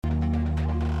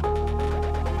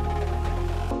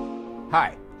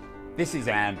Hi, this is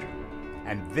Andrew,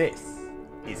 and this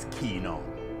is Keen On,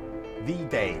 the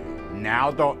daily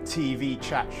now.tv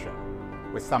chat show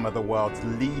with some of the world's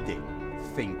leading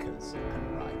thinkers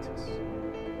and writers.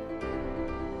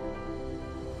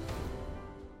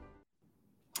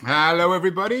 Hello,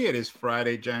 everybody. It is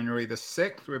Friday, January the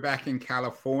 6th. We're back in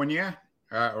California,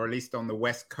 or at least on the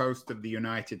west coast of the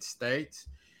United States.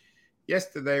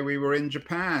 Yesterday, we were in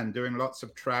Japan doing lots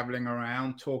of traveling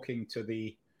around, talking to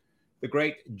the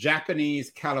great Japanese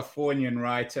Californian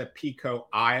writer Pico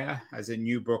Iyer has a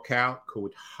new book out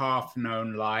called Half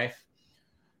Known Life.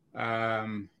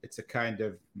 It's a kind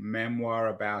of memoir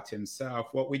about himself.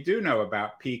 What we do know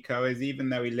about Pico is even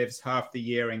though he lives half the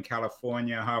year in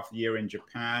California, half the year in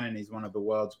Japan, and he's one of the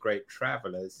world's great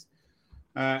travelers,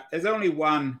 there's only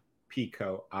one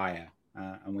Pico Iyer,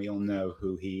 and we all know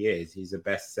who he is. He's a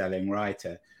best-selling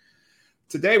writer.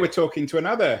 Today we're talking to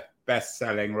another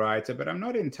best-selling writer, but I'm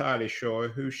not entirely sure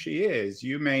who she is.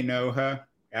 You may know her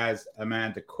as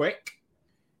Amanda Quick.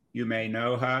 You may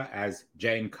know her as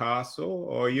Jayne Castle,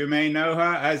 or you may know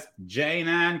her as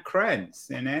Jayne Krentz.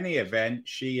 In any event,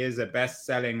 she is a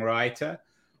best-selling writer.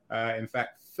 In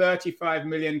fact, 35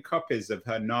 million copies of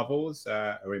her novels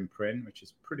are in print, which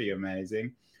is pretty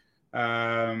amazing.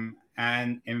 And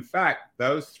in fact,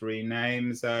 those three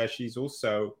names, she's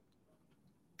also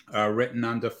written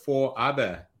under 4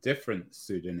 other different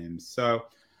pseudonyms. So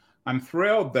I'm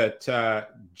thrilled that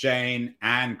Jayne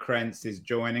Krentz is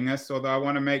joining us, although I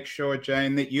want to make sure,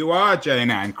 Jayne, that you are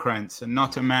Jayne Krentz and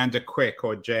not Amanda Quick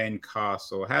or Jayne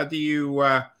Castle. How do you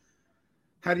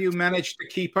manage to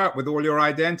keep up with all your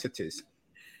identities?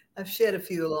 I've shed a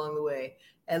few along the way.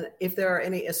 And if there are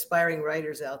any aspiring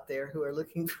writers out there who are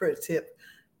looking for a tip,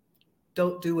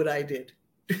 don't do what I did.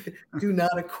 Do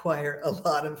not acquire a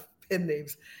lot of pen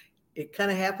names. It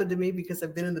kind of happened to me because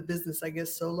I've been in the business, I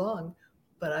guess, so long.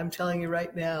 But I'm telling you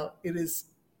right now, it is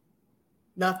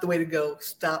not the way to go.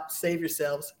 Stop, save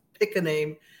yourselves, pick a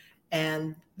name.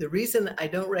 And the reason I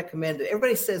don't recommend it,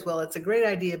 everybody says, well, it's a great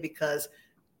idea because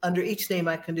under each name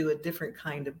I can do a different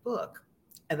kind of book.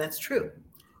 And that's true.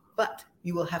 But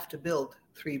you will have to build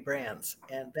 3 brands.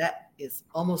 And that is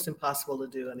almost impossible to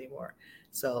do anymore.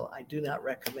 So I do not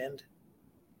recommend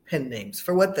pen names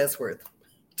for what that's worth.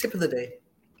 Tip of the day.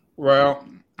 Well,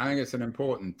 I think it's an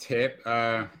important tip.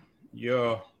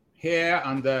 You're here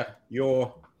under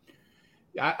your...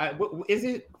 is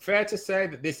it fair to say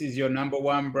that this is your number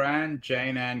one brand,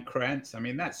 Jayne Krentz? I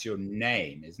mean, that's your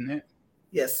name, isn't it?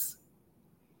 Yes,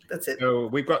 that's it. So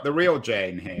we've got the real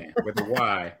Jayne here with a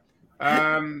Y.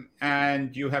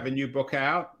 And you have a new book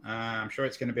out. I'm sure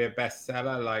it's going to be a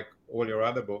bestseller like all your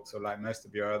other books, or like most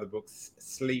of your other books,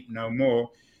 Sleep No More.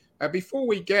 Before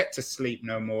we get to Sleep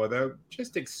No More, though,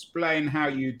 just explain how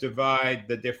you divide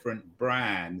the different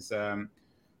brands.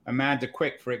 Amanda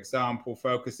Quick, for example,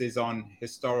 focuses on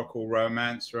historical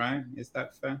romance, right? Is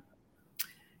that fair?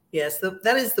 Yes,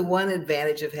 that is the one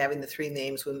advantage of having the 3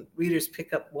 names. When readers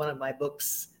pick up one of my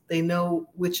books, they know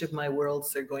which of my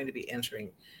worlds they're going to be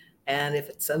entering. And if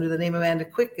it's under the name Amanda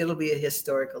Quick, it'll be a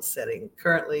historical setting,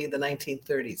 currently the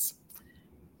 1930s.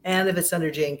 And if it's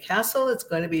under Jayne Castle, it's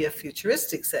going to be a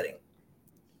futuristic setting.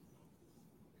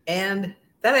 And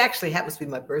that actually happens to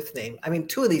be my birth name. I mean,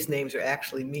 2 of these names are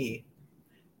actually me.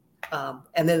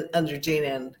 And then under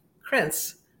Jayne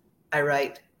Krentz, I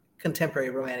write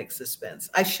contemporary romantic suspense.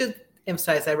 I should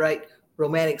emphasize I write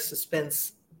romantic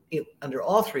suspense under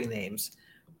all 3 names.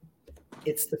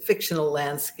 It's the fictional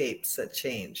landscapes that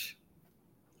change.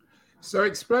 So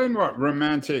explain what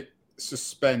romantic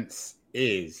suspense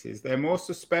is. Is there more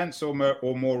suspense or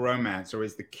more romance, or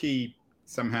is the key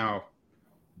somehow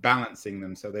balancing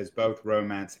them so there's both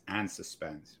romance and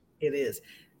suspense? It is.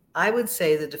 I would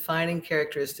say the defining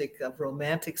characteristic of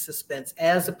romantic suspense,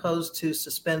 as opposed to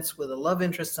suspense with a love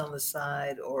interest on the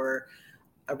side or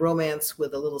a romance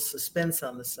with a little suspense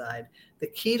on the side, the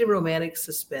key to romantic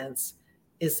suspense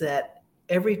is that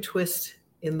every twist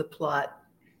in the plot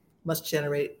must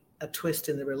generate a twist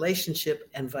in the relationship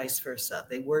and vice versa.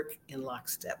 They work in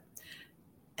lockstep.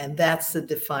 And that's the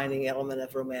defining element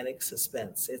of romantic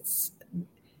suspense. It's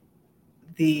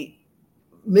the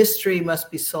mystery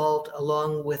must be solved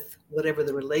along with whatever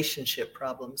the relationship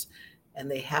problems,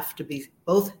 and they have to be,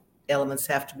 both elements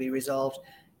have to be resolved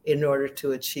in order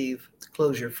to achieve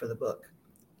closure for the book,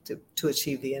 to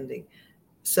achieve the ending.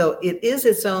 So it is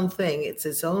its own thing. It's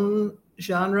its own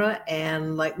genre,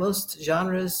 and like most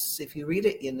genres, if you read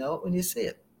it, you know it when you see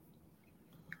it.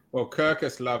 Well,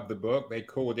 Kirkus loved the book. They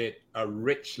called it a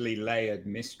richly layered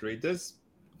mystery. Does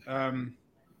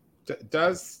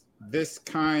this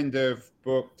kind of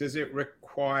book, does it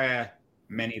require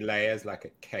many layers like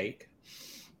a cake?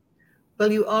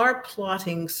 Well, you are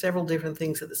plotting several different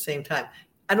things at the same time.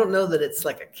 I don't know that it's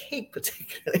like a cake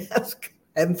particularly. I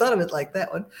hadn't thought of it like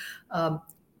that one.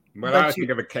 Well, I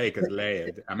think of a cake as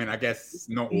layered. I mean, I guess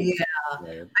not all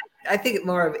layered. I think it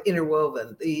more of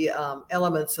interwoven. The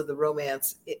elements of the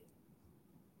romance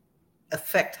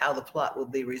affect how the plot will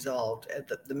be resolved,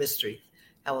 the mystery,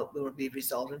 how it will be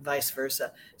resolved, and vice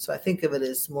versa. So I think of it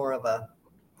as more of a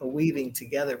weaving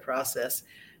together process.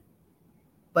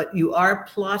 But you are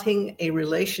plotting a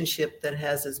relationship that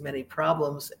has as many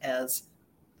problems as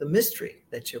the mystery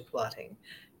that you're plotting.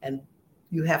 And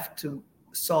you have to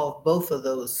solve both of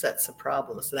those sets of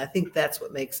problems. And I think that's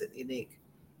what makes it unique.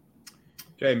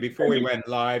 Jayne, before we went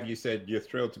live, you said you're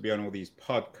thrilled to be on all these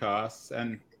podcasts.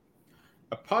 And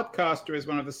a podcaster is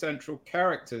one of the central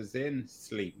characters in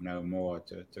Sleep No More.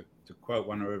 To quote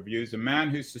one of the reviews, a man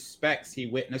who suspects he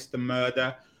witnessed a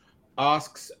murder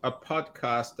asks a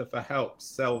podcaster for help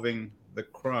solving the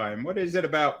crime. What is it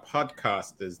about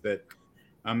podcasters that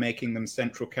are making them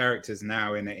central characters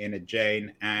now in a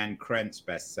Jayne and Krentz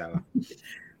bestseller?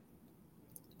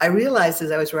 I realized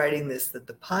as I was writing this that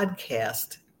the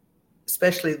podcast,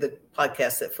 especially the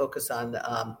podcasts that focus on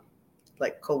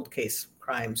like cold case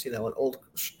crimes, and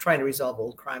trying to resolve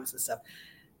old crimes and stuff,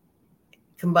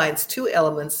 combines two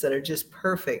elements that are just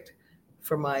perfect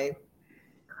for my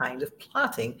kind of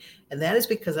plotting. And that is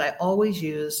because I always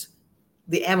use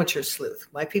the amateur sleuth.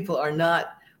 My people are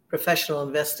not professional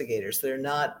investigators. They're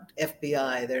not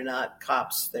FBI. They're not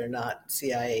cops. They're not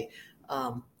CIA.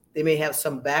 They may have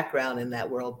some background in that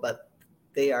world, but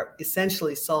they are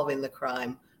essentially solving the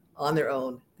crime on their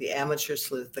own. The amateur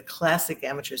sleuth, the classic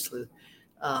amateur sleuth,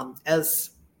 as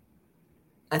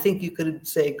I think you could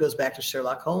say goes back to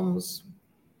Sherlock Holmes.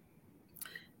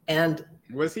 And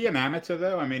was he an amateur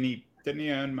though? I mean, didn't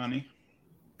he earn money?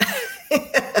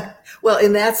 Well,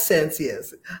 in that sense,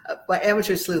 yes. By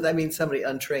amateur sleuth, I mean somebody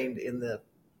untrained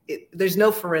there's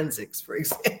no forensics, for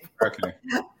example. Okay.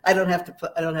 I don't have to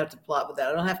plot with that.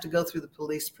 I don't have to go through the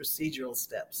police procedural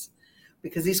steps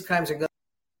because these crimes are going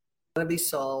to be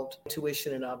solved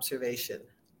intuition and observation.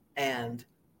 And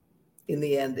in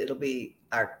the end, it'll be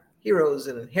our heroes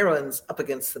and heroines up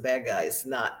against the bad guys,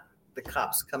 not the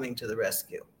cops coming to the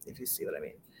rescue, if you see what I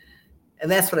mean. And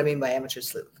that's what I mean by amateur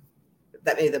sleuth.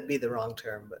 That may be the wrong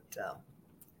term, but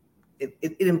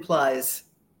it implies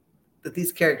that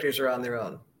these characters are on their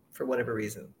own for whatever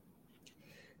reason.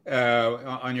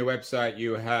 On your website,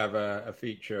 you have a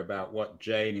feature about what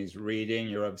Jayne is reading.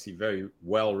 You're obviously very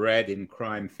well read in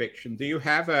crime fiction. Do you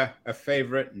have a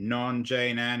favorite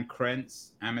non-Jayne and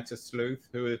Krentz amateur sleuth?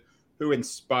 Who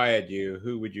inspired you?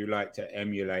 Who would you like to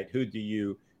emulate? Who do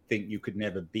you think you could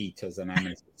never beat as an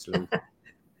amateur sleuth?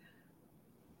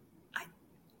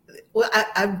 Well,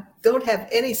 I don't have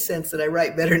any sense that I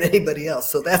write better than anybody else.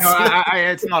 So that's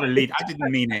it's not elite. I didn't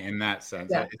mean it in that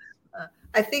sense. Yeah.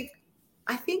 I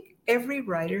think every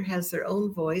writer has their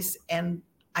own voice, and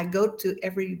I go to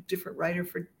every different writer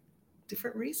for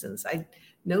different reasons.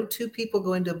 No two people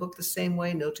go into a book the same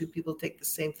way. No two people take the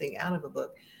same thing out of a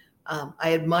book.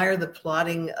 I admire the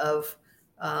plotting of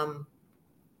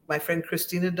my friend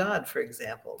Christina Dodd, for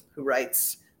example, who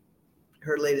writes.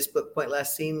 Her latest book, Point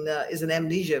Last Seen, is an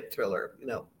amnesia thriller.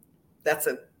 That's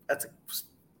a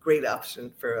great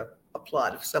option for a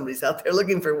plot if somebody's out there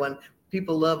looking for one.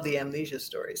 People love the amnesia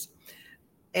stories.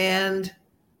 And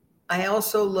I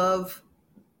also love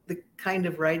the kind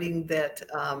of writing that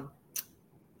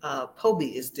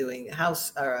Poby is doing,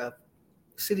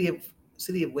 City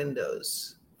of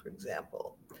Windows, for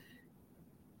example.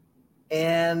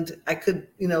 And I could,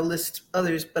 list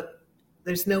others, but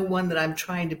there's no one that I'm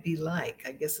trying to be like,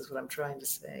 I guess is what I'm trying to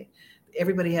say.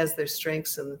 Everybody has their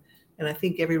strengths, and I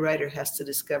think every writer has to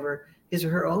discover his or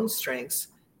her own strengths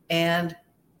and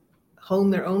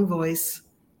hone their own voice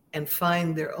and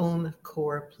find their own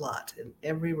core plot. And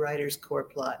every writer's core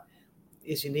plot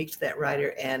is unique to that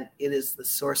writer, and it is the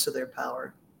source of their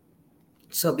power.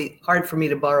 So it'd be hard for me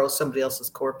to borrow somebody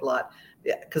else's core plot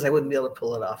because I wouldn't be able to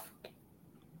pull it off.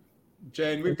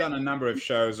 Jayne, we've done a number of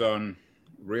shows on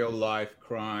real life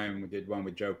crime. We did one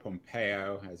with Joe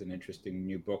Pompeo, has an interesting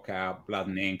new book out, Blood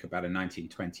and Ink, about a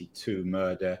 1922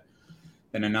 murder.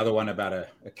 Then another one about a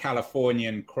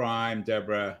Californian crime,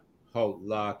 Deborah Holt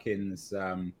Larkin's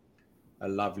A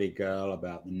Lovely Girl,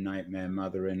 about the nightmare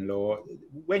mother-in-law.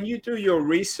 When you do your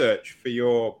research for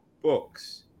your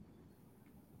books,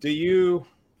 do you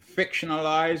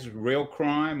fictionalize real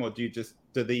crime, or do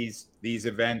these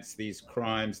events, these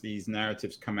crimes, these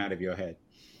narratives come out of your head?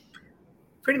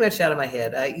 Pretty much out of my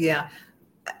head. Yeah.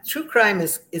 True crime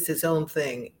is its own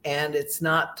thing, and it's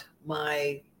not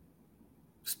my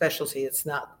specialty. It's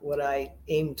not what I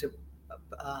aim to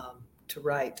to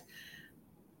write.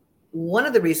 One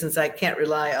of the reasons I can't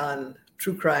rely on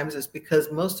true crimes is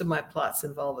because most of my plots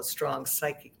involve a strong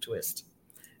psychic twist.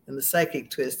 And the psychic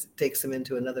twist takes them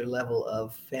into another level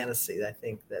of fantasy. I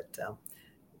think that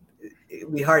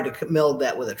it'd be hard to meld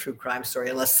that with a true crime story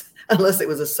unless it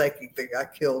was a psychic that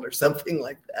got killed or something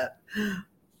like that.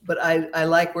 But I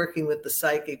like working with the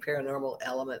psychic paranormal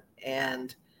element,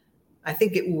 and I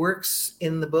think it works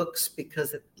in the books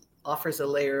because it offers a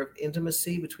layer of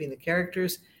intimacy between the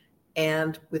characters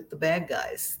and with the bad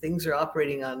guys. Things are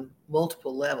operating on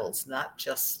multiple levels, not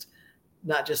just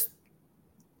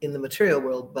in the material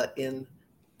world, but in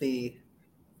the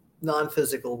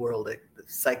non-physical world, the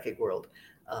psychic world.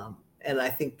 And I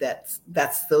think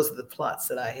those are the plots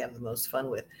that I have the most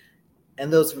fun with.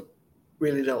 And those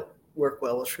really don't work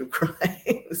well with true crime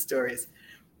stories.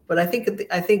 But I think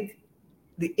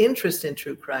the interest in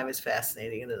true crime is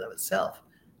fascinating in and of itself,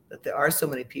 that there are so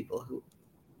many people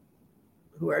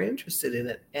who are interested in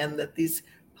it, and that these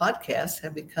podcasts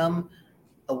have become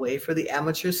a way for the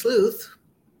amateur sleuth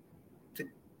to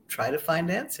try to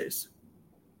find answers.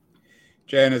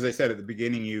 Jayne, as I said at the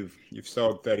beginning, you've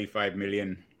sold 35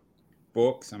 million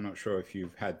books. I'm not sure if you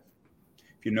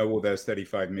know all those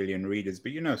 35 million readers,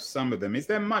 but you know some of them. Is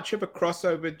there much of a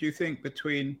crossover, do you think,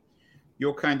 between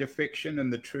your kind of fiction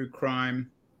and the true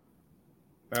crime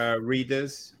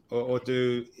readers, or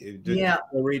do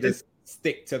readers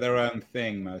stick to their own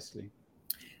thing mostly?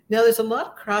 No, there's a lot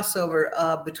of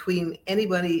crossover between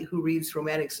anybody who reads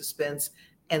romantic suspense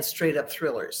and straight up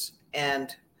thrillers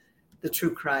and the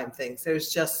true crime things. There's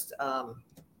just there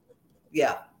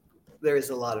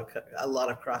is a lot of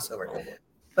crossover,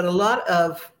 but a lot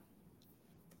of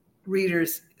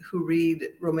readers who read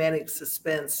romantic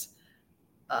suspense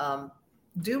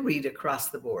do read across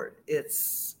the board.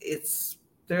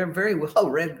 They're a very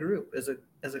well-read group as a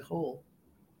whole.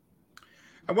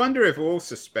 I wonder if all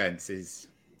suspense is,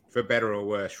 for better or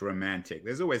worse, romantic.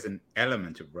 There's always an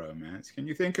element of romance. Can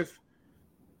you think of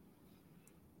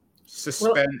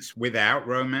suspense without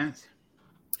romance?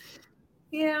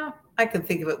 Yeah, I can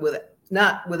think of it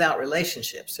not without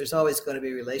relationships. There's always going to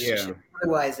be relationships. Yeah.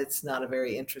 Otherwise, it's not a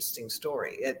very interesting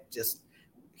story.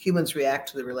 Humans react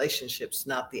to the relationships,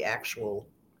 not the actual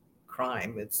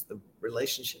crime. It's the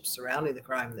relationships surrounding the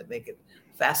crime that make it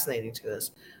fascinating to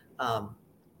us.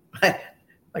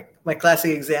 My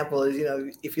classic example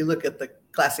is, if you look at the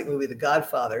classic movie The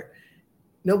Godfather,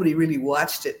 nobody really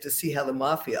watched it to see how the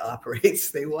mafia operates.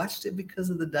 They watched it because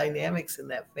of the dynamics in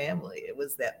that family. It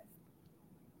was that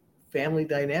family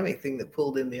dynamic thing that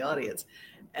pulled in the audience.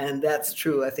 And that's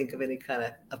true, I think, of any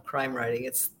kind of crime writing.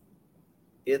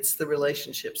 It's the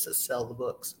relationships that sell the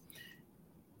books.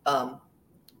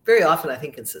 Very often, I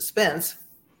think in suspense,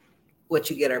 what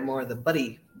you get are more of the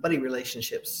buddy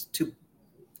relationships, two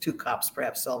cops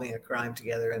perhaps solving a crime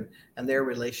together, and their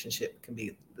relationship can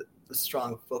be the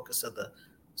strong focus of the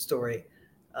story.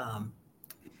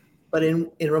 But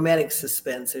in romantic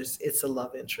suspense, it's a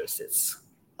love interest. It's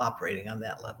operating on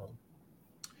that level.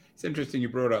 It's interesting you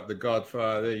brought up The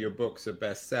Godfather. Your books are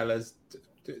bestsellers.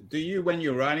 Do you, when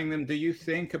you're writing them, do you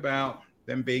think about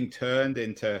them being turned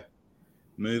into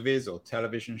movies or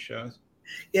television shows?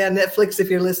 Yeah, Netflix,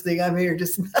 if you're listening, I'm here.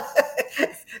 Just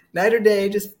night or day,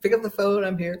 just pick up the phone.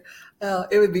 I'm here.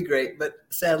 It would be great, but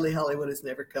sadly, Hollywood has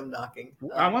never come knocking.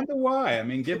 I wonder why. I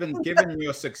mean, given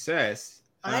your success,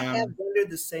 I have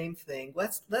wondered the same thing.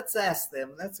 Let's ask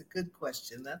them. That's a good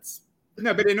question.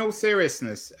 No, but in all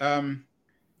seriousness,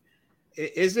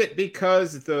 is it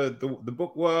because the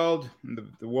book world,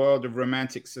 the world of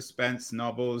romantic suspense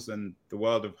novels, and the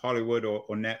world of Hollywood or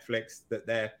Netflix, that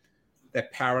they're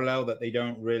parallel, that they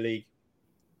don't really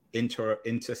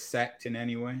intersect in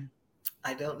any way?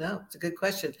 I don't know. It's a good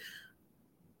question.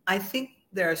 I think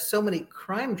there are so many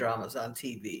crime dramas on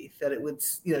TV that it would,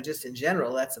 just in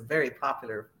general, that's a very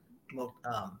popular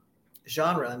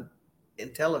genre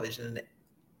in television.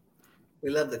 We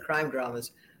love the crime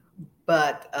dramas,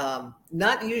 but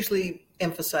not usually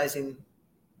emphasizing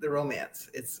the romance.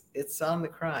 It's on the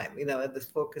crime. The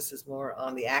focus is more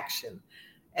on the action.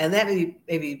 And that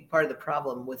may be part of the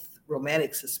problem with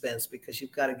romantic suspense, because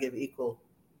you've got to give equal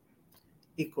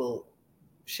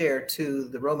share to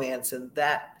the romance, and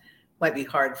that might be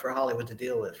hard for Hollywood to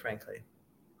deal with, frankly.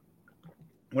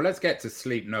 Well, let's get to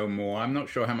Sleep No More. I'm not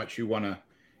sure how much you want to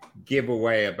give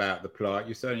away about the plot.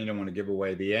 You certainly don't want to give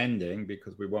away the ending,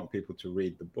 because we want people to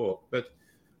read the book, but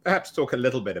perhaps talk a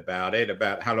little bit about it,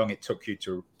 about how long it took you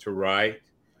to write.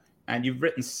 And you've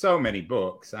written so many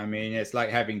books. I mean, it's like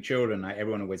having children. Like,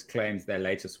 everyone always claims their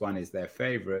latest one is their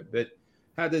favorite. But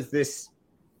how does this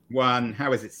one,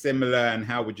 how is it similar, and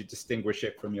how would you distinguish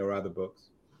it from your other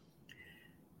books?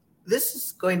 this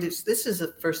is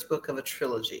the first book of a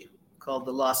trilogy called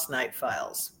The Lost Night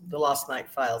Files. The Lost Night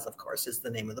Files, of course, is the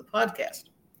name of the podcast.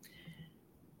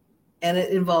 And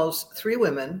it involves three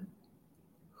women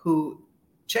who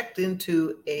checked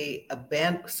into a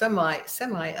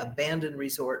semi-abandoned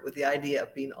resort with the idea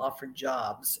of being offered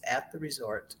jobs at the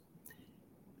resort.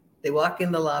 They walk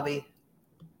in the lobby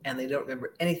and they don't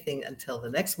remember anything until the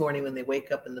next morning when they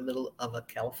wake up in the middle of a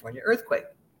California earthquake.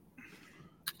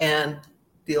 And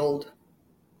the old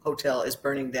hotel is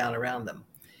burning down around them.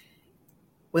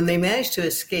 When they manage to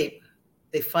escape,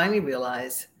 they finally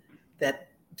realize that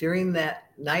during that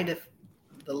night of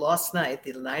the lost night,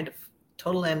 the night of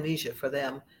total amnesia for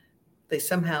them, they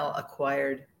somehow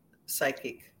acquired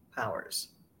psychic powers.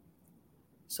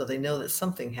 So they know that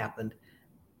something happened.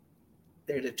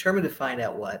 They're determined to find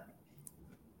out what.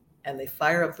 And they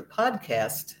fire up the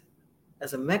podcast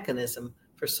as a mechanism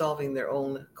for solving their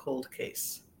own cold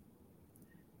case.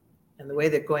 And the way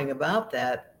they're going about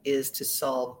that is to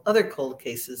solve other cold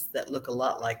cases that look a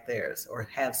lot like theirs or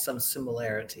have some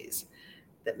similarities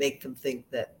that make them think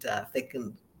that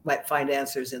might find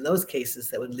answers in those cases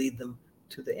that would lead them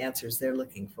to the answers they're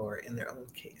looking for in their own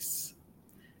case.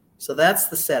 So that's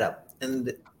the setup.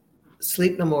 And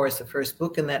Sleep No More is the first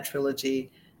book in that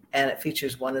trilogy, and it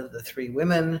features one of the three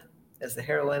women as the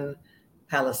heroine,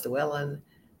 Palace Llewellyn,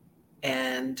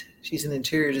 and she's an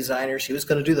interior designer. She was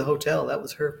going to do the hotel. That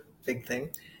was her big thing.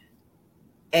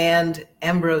 And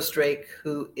Ambrose Drake,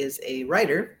 who is a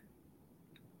writer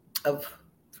of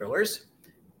thrillers,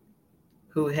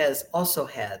 who has also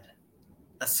had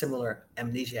a similar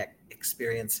amnesiac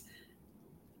experience,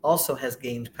 also has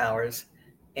gained powers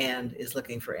and is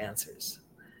looking for answers.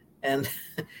 And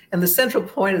the central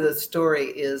point of the story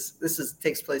is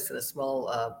takes place in a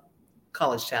small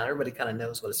college town. Everybody kind of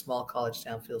knows what a small college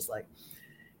town feels like.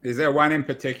 Is there one in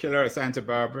particular, Santa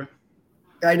Barbara?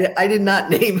 I did not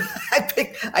name.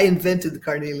 I invented the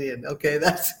Carnelian. Okay,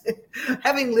 that's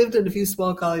having lived in a few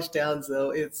small college towns, though.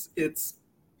 It's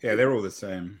yeah, they're all the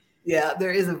same. Yeah,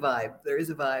 there is a vibe.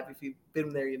 If you've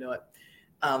been there, you know it.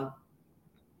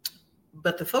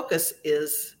 But the focus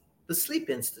is the Sleep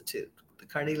Institute, the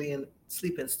Carnelian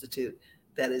Sleep Institute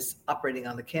that is operating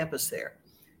on the campus there.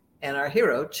 And our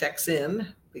hero checks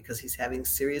in because he's having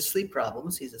serious sleep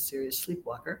problems. He's a serious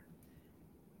sleepwalker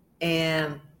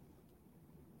and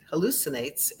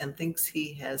hallucinates and thinks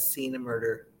he has seen a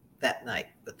murder that night.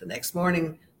 But the next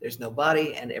morning, there's no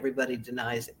body and everybody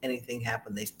denies anything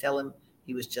happened. They tell him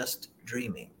he was just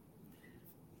dreaming.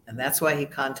 And that's why he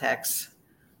contacts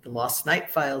the Lost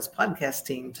Night Files podcast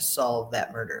team to solve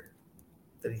that murder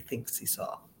that he thinks he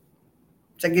saw.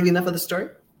 Does that give you enough of the story?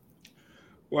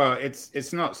 Well,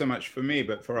 it's not so much for me,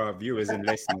 but for our viewers and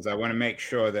listeners. I want to make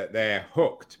sure that they're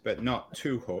hooked, but not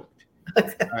too hooked.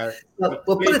 Well,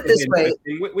 put it this way.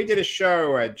 We did a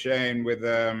show, Jayne, with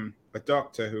a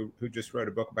doctor who just wrote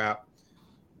a book about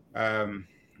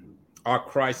our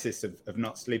crisis of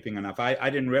not sleeping enough. I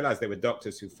didn't realize there were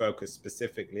doctors who focused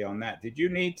specifically on that. Did you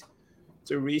need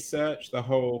to research the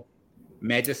whole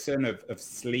medicine of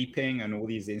sleeping and all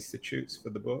these institutes for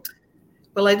the book?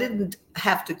 Well, I didn't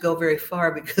have to go very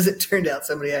far because it turned out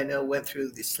somebody I know went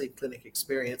through the sleep clinic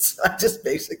experience. I just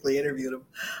basically interviewed him.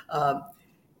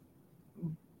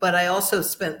 But I also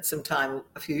spent some time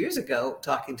a few years ago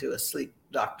talking to a sleep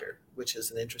doctor, which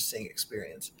is an interesting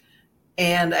experience.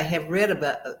 And I have read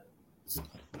about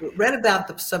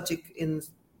the subject in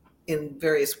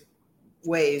various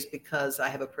ways because I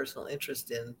have a personal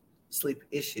interest in sleep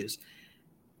issues.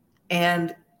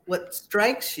 And what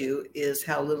strikes you is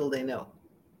how little they know,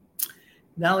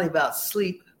 not only about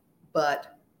sleep,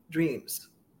 but dreams.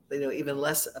 They know even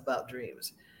less about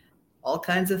dreams. All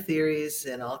kinds of theories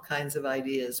and all kinds of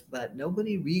ideas, but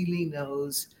nobody really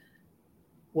knows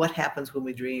what happens when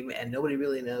we dream, and nobody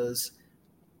really knows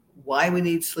why we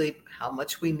need sleep, how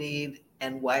much we need,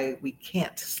 and why we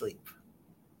can't sleep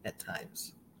at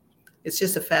times. It's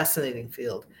just a fascinating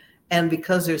field. And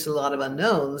because there's a lot of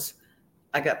unknowns,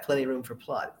 I got plenty of room for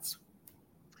plots.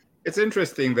 It's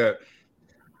interesting that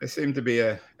there seems to be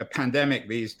a pandemic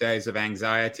these days of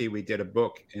anxiety. We did a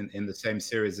book in the same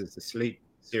series as the sleep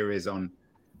series on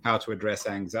how to address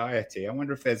anxiety. I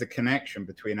wonder if there's a connection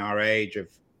between our age of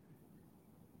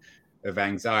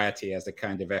anxiety as a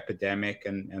kind of epidemic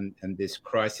and this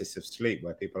crisis of sleep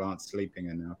where people aren't sleeping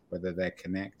enough, whether they're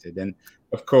connected. And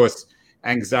of course,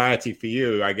 anxiety for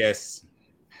you, I guess,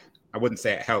 I wouldn't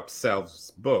say it helps sell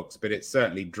books, but it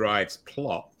certainly drives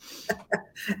plot.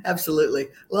 Absolutely.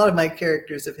 A lot of my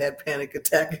characters have had panic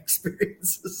attack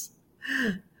experiences.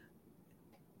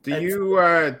 Do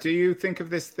you think of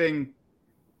this thing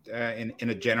in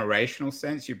a generational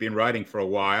sense? You've been writing for a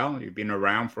while. You've been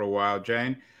around for a while,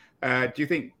 Jayne. Do you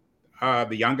think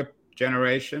the younger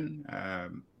generation,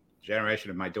 generation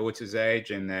of my daughter's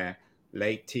age, in their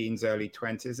late teens, early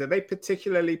 20s, are they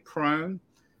particularly prone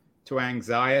to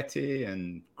anxiety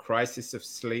and crisis of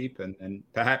sleep, and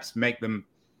perhaps make them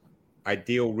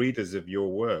ideal readers of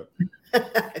your work?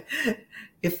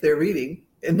 If they're reading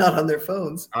and not on their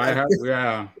phones.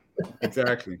 Yeah,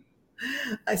 exactly.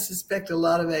 I suspect a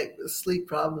lot of sleep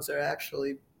problems are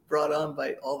actually brought on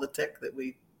by all the tech that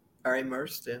we are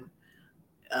immersed in.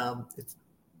 It's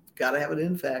got to have an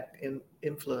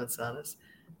influence on us.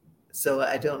 So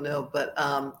I don't know, but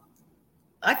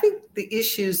I think the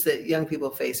issues that young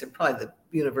people face are probably the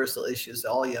universal issues that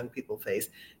all young people face,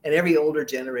 and every older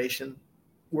generation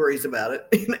worries about it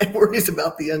and worries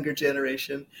about the younger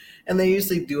generation, and they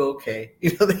usually do okay.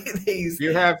 You know, Do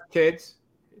you have kids?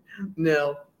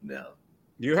 No.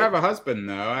 You have a husband,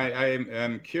 though. I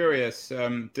am curious.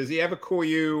 Does he ever call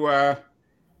you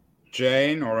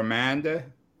Jayne or Amanda?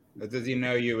 Or does he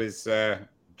know you as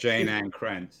Jayne and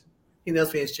Krentz? He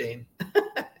knows me as Jayne.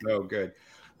 Oh, good.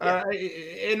 Yeah.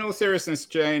 In all seriousness,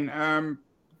 Jayne,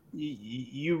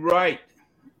 you write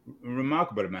a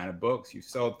remarkable amount of books. You've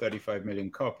sold 35 million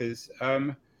copies.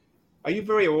 Are you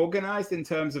very organized in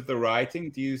terms of the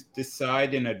writing? Do you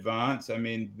decide in advance? I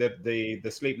mean, the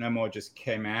Sleep No More just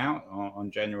came out on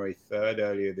January 3rd,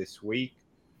 earlier this week.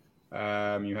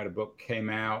 You had a book came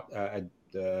out, a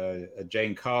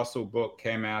Jayne Castle book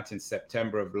came out in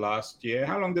September of last year.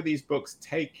 How long do these books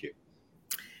take you?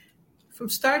 From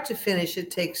start to finish,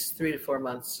 it takes 3 to 4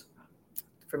 months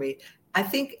for me. I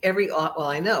think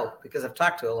I know because I've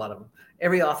talked to a lot of them,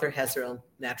 every author has their own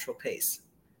natural pace.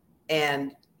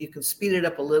 And you can speed it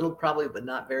up a little, probably, but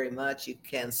not very much. You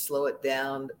can slow it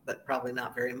down, but probably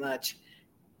not very much.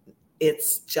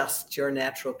 It's just your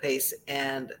natural pace.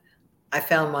 And I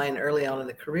found mine early on in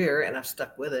the career, and I've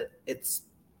stuck with it.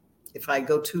 If I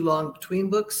go too long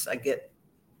between books, I get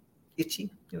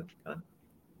itchy,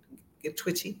 get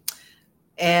twitchy.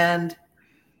 And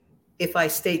if I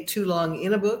stay too long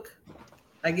in a book,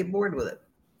 I get bored with it.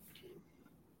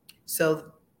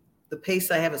 So the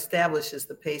pace I have established is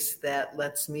the pace that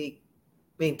lets me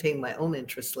maintain my own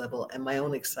interest level and my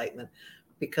own excitement.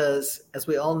 Because as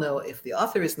we all know, if the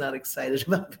author is not excited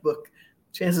about the book,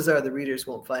 chances are the readers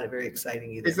won't find it very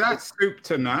exciting either. Is that soup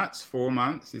to nuts, 4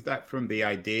 months? Is that from the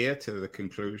idea to the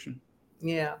conclusion?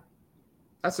 Yeah.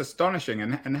 That's astonishing.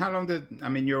 And how long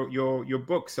your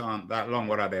books aren't that long.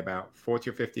 What are they, about 40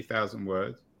 or 50,000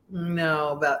 words? No,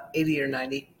 about 80 or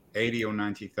 90. 80 or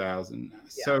 90,000. Yeah.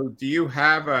 So do you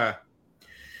have a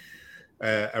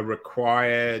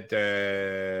required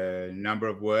number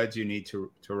of words you need to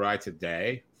write a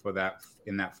day for that,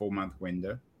 in that 4 month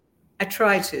window? I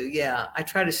try to, yeah. I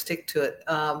try to stick to it.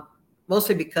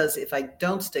 Mostly because if I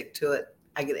don't stick to it,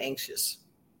 I get anxious.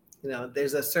 You know,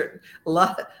 there's a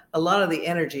lot of the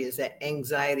energy is that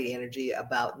anxiety energy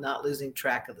about not losing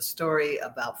track of the story,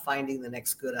 about finding the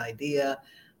next good idea.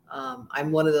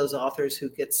 I'm one of those authors who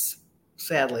gets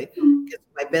my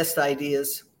best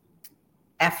ideas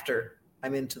after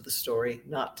I'm into the story,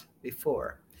 not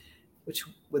before, which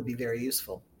would be very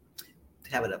useful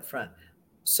to have it up front.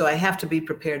 So I have to be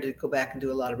prepared to go back and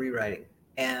do a lot of rewriting.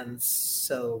 And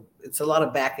so it's a lot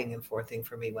of backing and forthing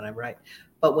for me when I'm writing.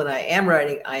 But when I am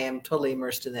writing, I am totally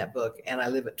immersed in that book, and I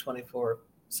live it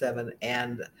 24/7.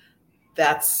 And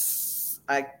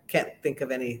I can't think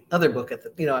of any other book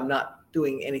I'm not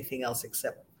doing anything else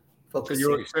except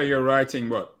focusing. So you're writing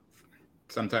what?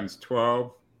 Sometimes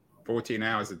 12, 14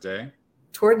 hours a day?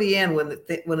 Toward the end,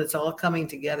 when it's all coming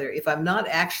together, if I'm not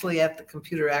actually at the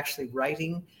computer actually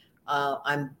writing,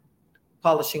 I'm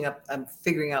polishing up, I'm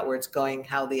figuring out where it's going,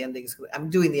 how the ending's going. I'm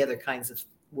doing the other kinds of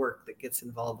work that gets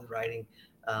involved with writing,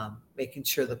 making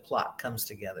sure the plot comes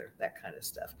together, that kind of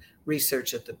stuff.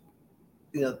 Research at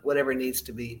whatever needs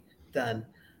to be done.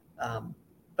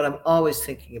 But I'm always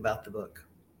thinking about the book.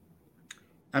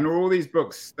 And are all these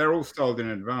books, they're all sold in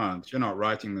advance? You're not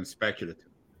writing them speculative?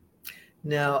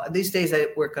 No, these days I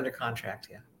work under contract,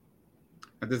 yeah.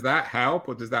 And does that help,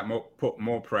 or does that put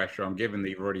more pressure on, given that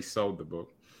you've already sold the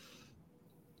book?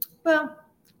 Well,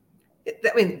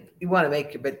 you want to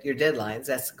make your deadlines.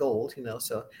 That's gold,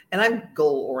 So, and I'm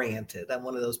goal oriented. I'm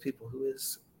one of those people who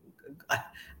is.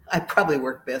 I probably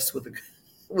work best with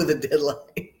a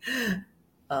deadline.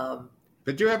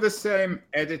 But do you have the same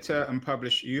editor and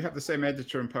publisher? You have the same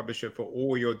editor and publisher for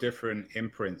all your different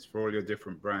imprints, for all your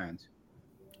different brands?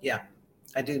 Yeah,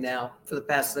 I do now. For the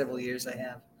past several years, I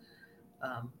have.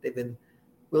 They've been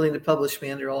willing to publish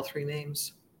me under all three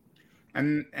names.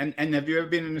 And have you ever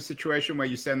been in a situation where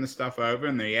you send the stuff over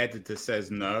and the editor says,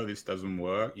 no, this doesn't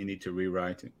work, you need to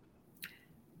rewrite it?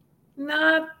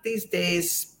 Not these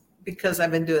days, because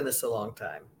I've been doing this a long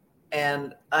time.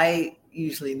 And I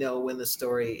usually know when the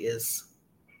story is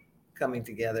coming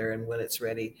together and when it's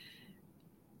ready.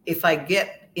 If I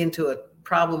get into a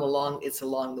problem along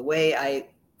the way, I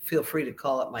feel free to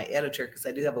call up my editor, because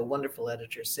I do have a wonderful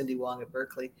editor, Cindy Wong at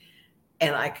Berkeley,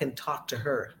 and I can talk to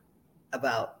her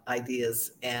about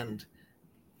ideas, and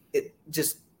it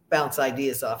just bounce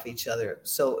ideas off each other.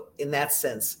 So in that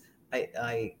sense,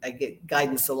 I get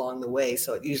guidance along the way.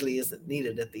 So it usually isn't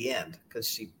needed at the end, because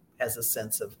she has a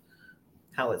sense of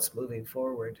how it's moving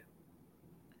forward.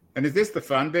 And is this the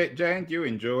fun bit, Jayne? Do you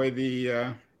enjoy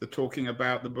the talking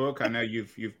about the book? I know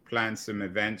you've planned some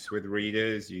events with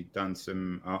readers. You've done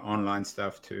some online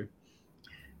stuff too.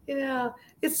 Yeah,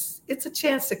 it's a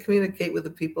chance to communicate with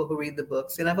the people who read the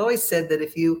books. And I've always said that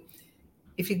if you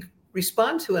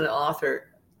respond to an author,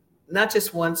 not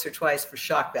just once or twice for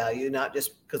shock value, not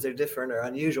just because they're different or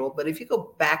unusual, but if you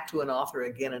go back to an author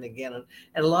again and again,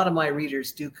 and a lot of my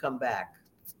readers do come back,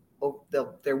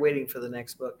 they're waiting for the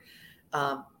next book.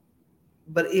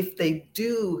 But if they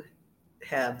do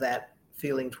have that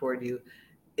feeling toward you,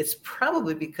 it's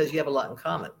probably because you have a lot in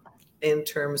common in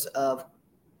terms of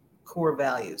core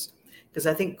values. Because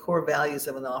I think core values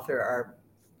of an author are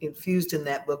infused in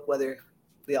that book, whether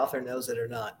the author knows it or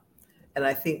not. And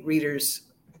I think readers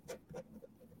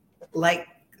like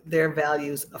their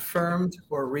values affirmed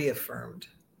or reaffirmed.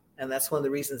 And that's one of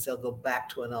the reasons they'll go back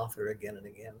to an author again and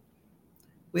again.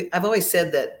 I've always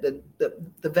said that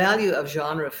the value of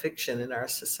genre fiction in our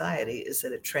society is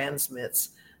that it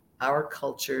transmits our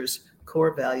culture's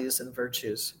core values and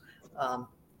virtues.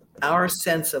 Our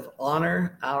sense of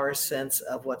honor, our sense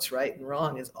of what's right and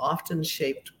wrong is often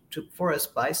shaped for us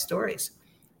by stories.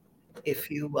 If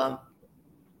you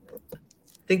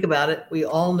think about it, we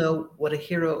all know what a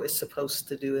hero is supposed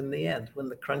to do in the end. When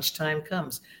the crunch time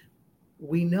comes,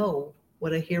 we know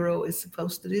what a hero is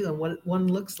supposed to do and what one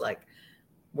looks like.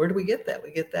 Where do we get that?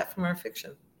 We get that from our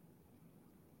fiction.